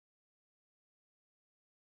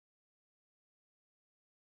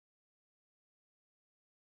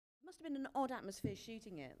must have been an odd atmosphere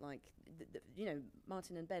shooting it, like, you know,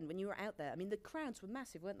 Martin and Ben, when you were out there. I mean, the crowds were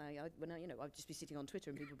massive, weren't they? I'd just be sitting on Twitter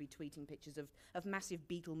and people would be tweeting pictures of massive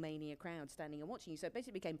Beatlemania crowds standing and watching you. So it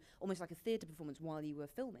basically became almost like a theatre performance while you were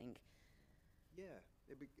filming. Yeah,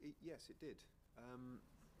 yes, it did.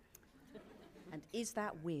 And is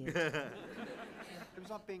that weird? It was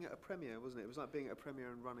like being at a premiere, wasn't it? It was like being at a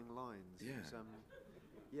premiere and running lines. Yeah. It was,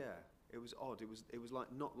 it was odd. It was like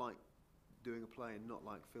not like doing a play and not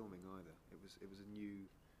like filming either. It was a new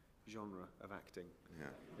genre of acting.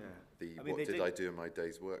 Yeah. What did I do in my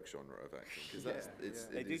day's work genre of acting? Because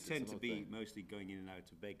they do tend to be mostly going in and out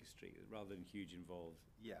of Baker Street rather than huge involved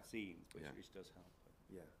scenes, which does help.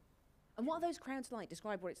 Yeah. And what are those crowds like?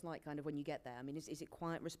 Describe what it's like kind of when you get there. I mean, is it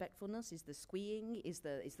quiet respectfulness? Is the squeeing? Is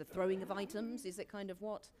the throwing of items? Is it kind of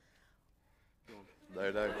what? No.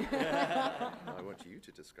 I want you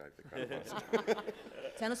to describe the crowd.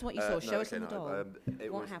 Tell us what you saw. Show us on the doll.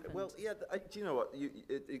 What happened? Well, yeah, do you know what?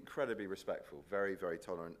 Incredibly respectful, very, very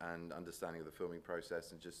tolerant and understanding of the filming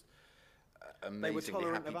process, and just amazingly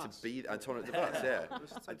happy to be there. Tolerant of us, yeah.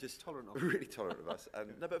 And just tolerant of really tolerant of us.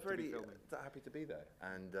 No, but really happy to be there.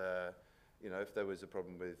 And, you know, if there was a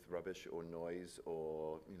problem with rubbish or noise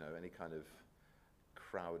or, you know, any kind of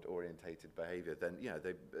crowd-orientated behaviour, then, yeah,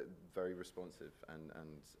 they're very responsive and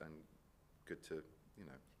good to, you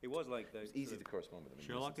know. It was like those. It's easy to correspond with them.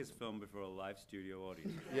 Sherlock is filmed before a live studio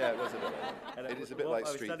audience. Yeah, it was a bit like that. It is a bit like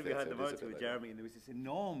street theatre. I was standing behind the monitor with Jeremy, and there was this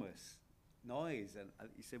enormous noise, and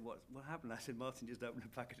he said, "What happened?" I said, "Martin just opened a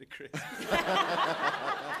packet of crisps."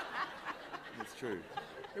 It's true.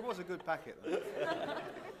 It was a good packet, though.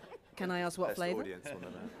 Can I ask what flavour? Audience on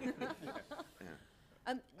the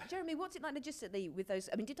yeah. Jeremy, what's it like logistically with those?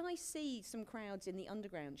 I mean, did I see some crowds in the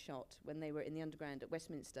underground shot when they were in the underground at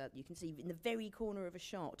Westminster? You can see in the very corner of a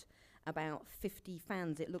shot about 50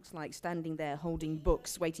 fans, it looks like, standing there holding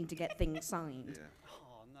books, waiting to get things signed. Yeah.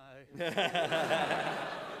 Oh, no.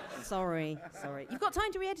 Sorry. You've got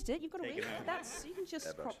time to re-edit it. You've got to read it. You can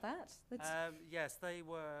just crop that. Yes, they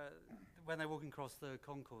were, when they were walking across the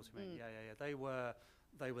concourse, you mean? Yeah.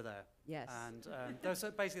 They were there. Yes. And there are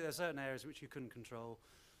certain areas which you couldn't control.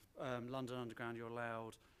 London Underground, you're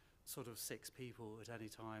allowed sort of 6 people at any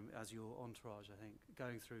time as your entourage, I think,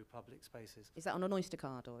 going through public spaces. Is that on an Oyster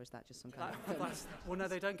card, or is that just some kind of... Well, no,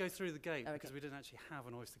 they don't go through the gate because we didn't actually have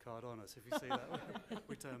an Oyster card on us. If you see that,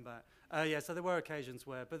 we turned back. So there were occasions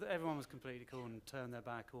where, but everyone was completely cool and turned their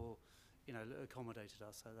back or, you know, accommodated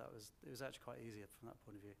us. So it was actually quite easy from that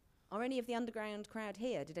point of view. Are any of the underground crowd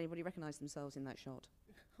here? Did anybody recognise themselves in that shot?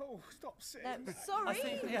 Oh, stop saying that. Sorry. I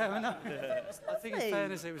think in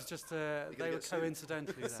fairness, it was just they were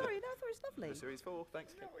coincidentally there. Sorry, no, I thought it was lovely. Series 4,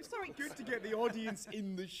 thanks. No, it's Sorry. good to get the audience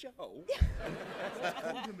in the show. That's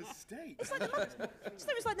called a mistake. It's like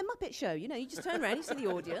it's like the Muppet Show, you know. You just turn around, you see the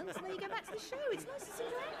audience, and then you go back to the show. It's nice, it's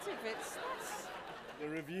interactive. The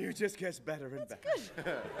review just gets better and better.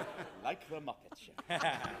 Good. Like the Muppet Show.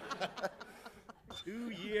 2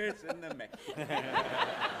 years in the making.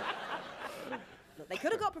 Look, they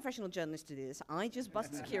could have got professional journalists to do this. I just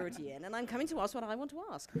bust security in, and I'm coming to ask what I want to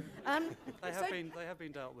ask. They have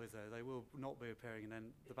been dealt with, though. They will not be appearing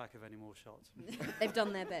in the back of any more shots. They've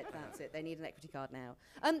done their bit, that's it. They need an equity card now.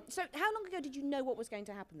 So how long ago did you know what was going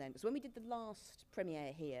to happen then? Because when we did the last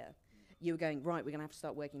premiere here, you were going, right, we're going to have to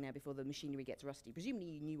start working now before the machinery gets rusty. Presumably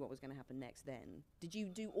you knew what was going to happen next then. Did you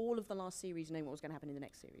do all of the last series knowing what was going to happen in the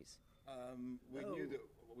next series?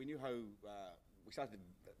 We knew how... we started,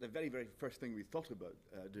 the very, very first thing we thought about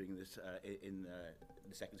doing this in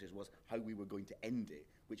the second series was how we were going to end it,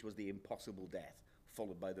 which was the impossible death,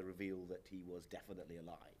 followed by the reveal that he was definitely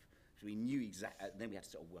alive. So we knew exactly, then we had to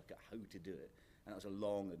sort of work out how to do it. And that was a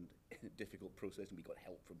long and difficult process, and we got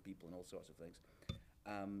help from people and all sorts of things.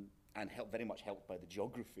 And very much helped by the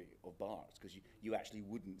geography of bars, because you actually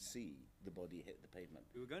wouldn't see the body hit the pavement.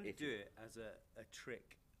 We were going to do it as a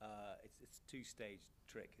trick. It's a 2-stage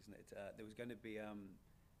trick, isn't it? There was going to be a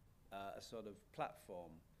sort of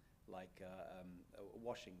platform, like a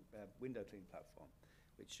washing, window cleaning platform,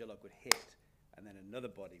 which Sherlock would hit, and then another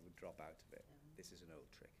body would drop out of it. This is an old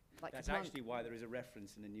trick. Like That's actually why there is a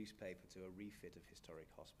reference in the newspaper to a refit of Historic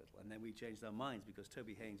Hospital. And then we changed our minds because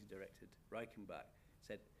Toby Haynes, who directed Reichenbach,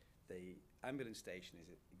 said the ambulance station is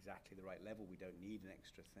at exactly the right level. We don't need an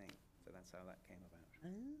extra thing. So that's how that came about.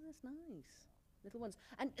 Oh, that's nice. Little ones.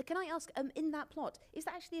 And can I ask, in that plot, is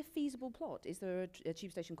that actually a feasible plot? Is there a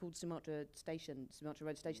tube station called Sumatra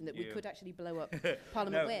Road Station, that we could actually blow up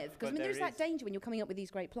Parliament with? Because, I mean, there's that danger when you're coming up with these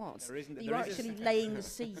great plots, that you're actually laying the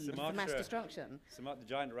seed for mass destruction. The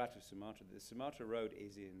giant rat of Sumatra. The Sumatra Road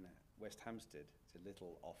is in West Hampstead. It's a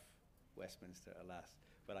little off Westminster, alas.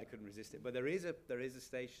 But I couldn't resist it. But there is a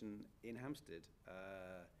station in Hampstead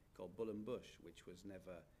called Bull and Bush, which was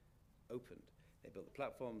never opened. They built the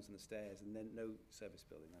platforms and the stairs, and then no service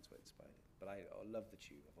building. That's what inspired it. But I love the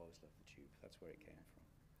Tube. I've always loved the Tube. That's where it came from.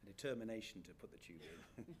 A determination to put the Tube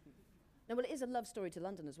in. No, well, it is a love story to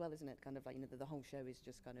London as well, isn't it? Kind of like, the whole show is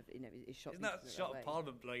just kind of, is shot. Isn't that shot of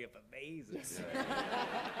Parliament blowing up amazing? Yes.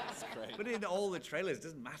 That's great. But in all the trailers, it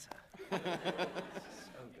doesn't matter. So good.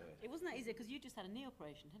 It wasn't that easy because you just had a knee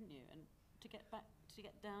operation, hadn't you? And to get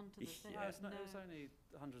down to the thing. It was only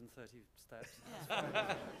 130 steps.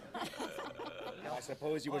 Yeah. I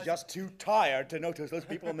suppose you were just too tired to notice those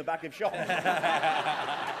people in the back of shop. No,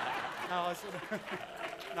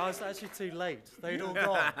 I was actually too late. They'd all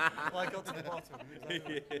gone. Well, I got to the bottom.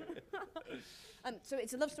 Exactly. So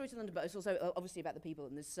it's a love story to London, but it's also obviously about the people,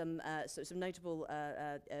 and there's some notable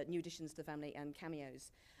new additions to the family and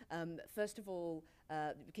cameos. First of all,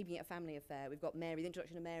 keeping it a family affair, we've got Mary, the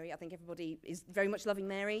introduction of Mary. I think everybody is very much loving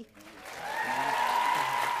Mary.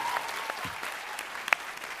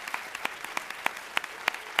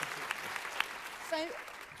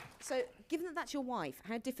 So, given that that's your wife,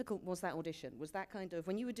 how difficult was that audition? Was that kind of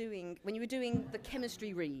when you were doing the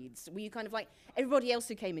chemistry reads? Were you kind of like everybody else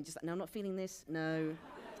who came in, just like, no, I'm not feeling this. No,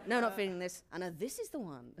 not feeling this. I know this is the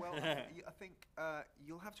one. Well, I think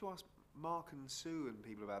you'll have to ask Mark and Sue and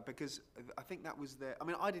people about it, because I think that was their. I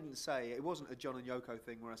mean, I didn't say it wasn't a John and Yoko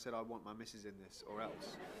thing where I said I want my missus in this or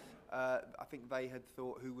else. I think they had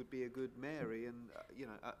thought who would be a good Mary, and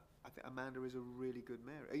I think Amanda is a really good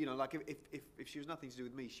Mary. Like if she was nothing to do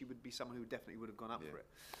with me, she would be someone who definitely would have gone up for it.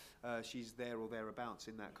 She's there or thereabouts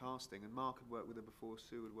in that casting, and Mark had worked with her before,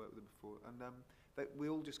 Sue had worked with her before, and we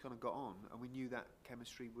all just kind of got on, and we knew that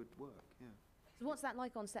chemistry would work. Yeah. So what's that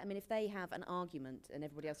like on set? I mean, if they have an argument and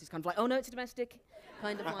everybody else is kind of like, oh no, it's a domestic,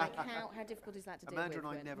 kind of like, how difficult is that to deal with? Amanda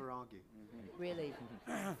and I never argue. Really?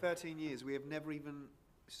 13 years, we have never even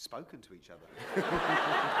spoken to each other.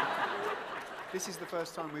 This is the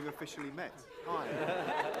first time we've officially met. Hi.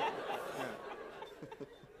 Yeah.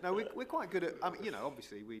 No, we're quite good at. I mean,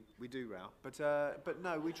 obviously we do row, but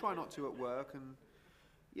no, we try not to at work, and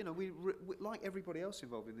we like everybody else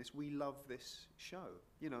involved in this. We love this show,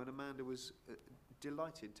 and Amanda was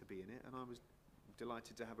delighted to be in it, and I was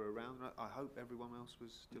delighted to have her around. And I hope everyone else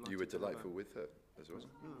was delighted. You were delightful with her as well. No,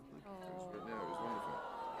 thank you. It was wonderful.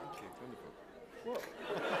 Thank you. Wonderful. What?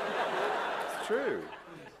 It's true.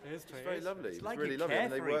 It is true. It's very lovely. It's like really you lovely. care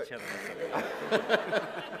And they for work. each other.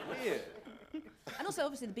 Weird. And also,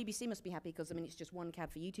 obviously, the BBC must be happy because, I mean, it's just one cab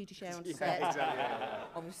for you two to share on Yeah, set. exactly.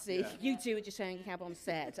 Obviously, you two are just sharing a cab on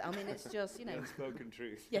set. I mean, it's just, Unspoken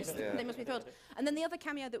truth. Yes, Yeah. they must be thrilled. And then the other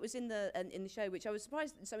cameo that was in the show, which I was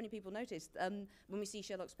surprised that so many people noticed, when we see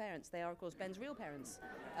Sherlock's parents, they are, of course, Ben's real parents.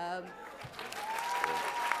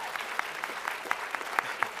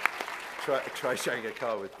 Try sharing a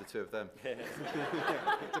car with the two of them.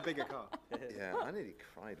 It's a bigger car. Yeah, I nearly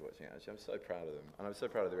cried watching it, actually. I'm so proud of them. And I'm so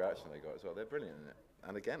proud of the reaction they got as well. They're brilliant in it.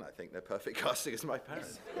 And again, I think they're perfect casting as my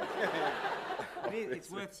parents.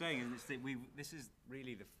 It's worth saying, this is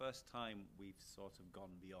really the first time we've sort of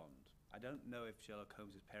gone beyond. I don't know if Sherlock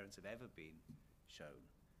Holmes' parents have ever been shown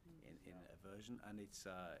in a version, and it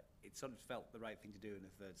sort of felt the right thing to do in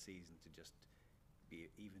the third season, to just be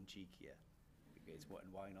even cheekier. Because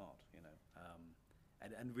and why not,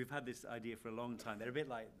 And we've had this idea for a long time. They're a bit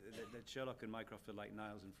like the Sherlock and Mycroft are like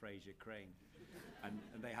Niles and Fraser Crane, and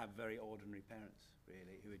they have very ordinary parents,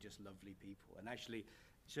 really, who are just lovely people. And actually,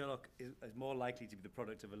 Sherlock is more likely to be the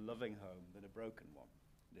product of a loving home than a broken one,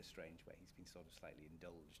 in a strange way. He's been sort of slightly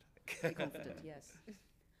indulged, I think. Very confident, yes.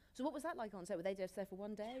 So what was that like on set? Were they just there for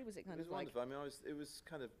one day? Was it kind It was of like... wonderful. I mean, it was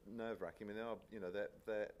kind of nerve-wracking. I mean, they are,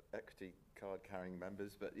 they're equity card-carrying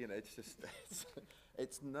members, but it's just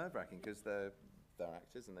it's nerve-wracking because they're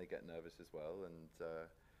actors and they get nervous as well, and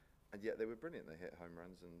yet they were brilliant. They hit home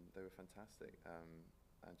runs and they were fantastic.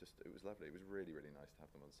 And just it was lovely. It was really, really nice to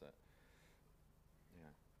have them on set.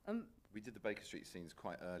 Yeah. We did the Baker Street scenes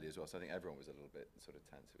quite early as well, so I think everyone was a little bit sort of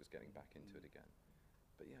tense. It was getting back into it again.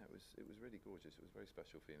 But yeah, it was really gorgeous. It was a very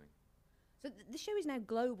special feeling. So the show is now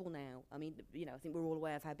global now. I mean, I think we're all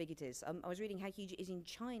aware of how big it is. I was reading how huge it is in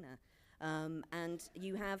China, and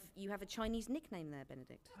you have a Chinese nickname there,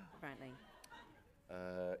 Benedict, apparently.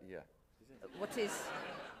 Yeah. What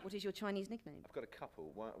is your Chinese nickname? I've got a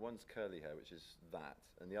couple. One's curly hair, which is that,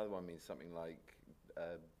 and the other one means something like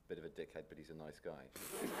a bit of a dickhead, but he's a nice guy.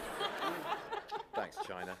 Thanks,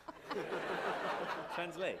 China.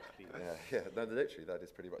 Translate, please. Yeah. No, literally, that is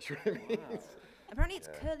pretty much what it means. Wow. Apparently, it's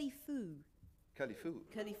curly foo. Curly foo.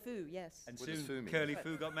 Curly foo, yes. And What does foo soon, mean? Curly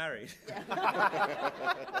Foo got married.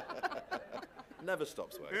 Never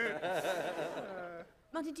stops working.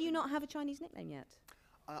 Martin, do you not have a Chinese nickname yet?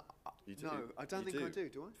 You do. No, I don't think I do.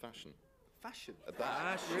 Do I? Fashion. Fashion.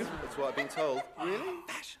 That's what I've been told. Really?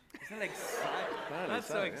 Fashion. Isn't that exciting? Apparently That's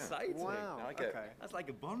so yeah. exciting. Wow. I get- Okay. That's like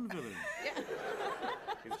a Bond villain.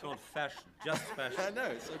 It's called Fashion. Just Fashion. I know,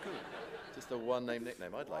 it's so cool. Just a one-name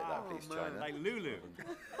nickname. I'd like that, please, man. China. Like Lulu.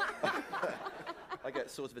 I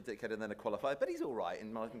get sort of a dickhead and then a qualifier, but he's all right,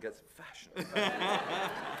 and Martin gets fashion.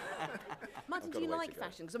 Martin, I've do got you a way like to go.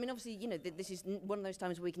 fashion? Because I mean, obviously, you know, this is one of those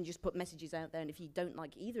times where we can just put messages out there, and if you don't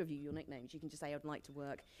like either of your nicknames, you can just say, "I'd like to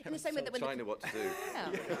work." In the same way that when China what to do. yeah.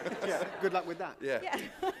 Yeah. Good luck with that. Yeah.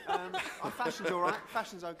 Fashion's all right.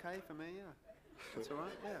 Fashion's okay for me. Yeah. That's all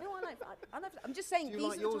right. Yeah. No, I like. I'm just saying. Do you these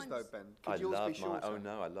like are the yours times. though, Ben? I Could yours love be shorter? Oh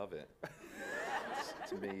no, I love it.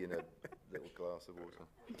 It's me in a little glass of water.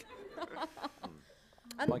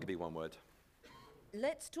 Mine could be one word.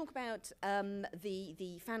 Let's talk about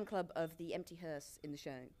the fan club of the empty hearse in the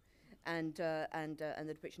show, and the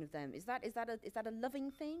depiction of them. Is that a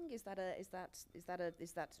loving thing? Is that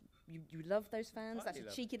you love those fans? Totally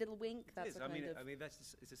That's a cheeky little wink. It That's is. a kind of. I mean,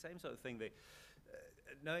 it's the same sort of thing. That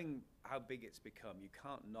knowing how big it's become, you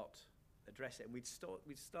can't not address it. And we'd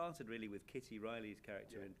started really with Kitty Riley's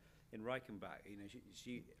character in Reichenbach. You know,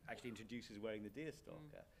 she actually introduces wearing the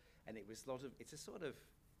deerstalker, and it was it's a sort of,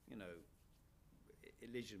 you know,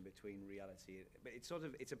 illusion between reality. But it's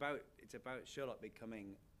about Sherlock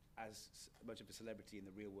becoming as much of a celebrity in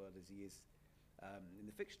the real world as he is in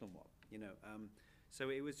the fictional one. You know, so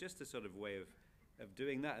it was just a sort of way of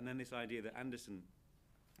doing that, and then this idea that Anderson,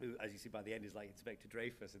 who, as you see by the end, is like Inspector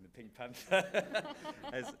Dreyfus in the Pink Panther,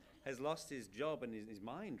 has lost his job and his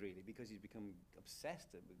mind, really, because he's become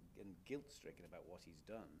obsessed and guilt-stricken about what he's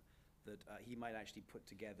done, that he might actually put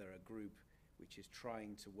together a group which is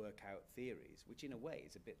trying to work out theories, which in a way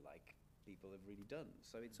is a bit like people have really done.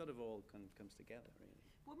 So it sort of all comes together, really.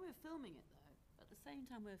 When we were filming it, though, at the same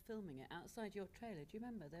time we were filming it, outside your trailer, do you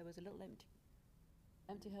remember there was a little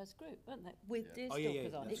empty hearse group, weren't there? With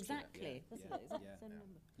deerstalkers on. That's true. Exactly. Yeah, Wasn't it? yeah. I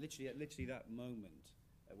remember. Literally that moment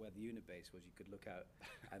where the unit base was, you could look out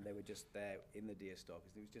and they were just there in the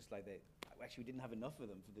deerstalkers. It was just like actually we didn't have enough of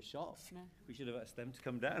them for the shot. No. We should have asked them to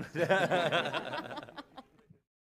come down.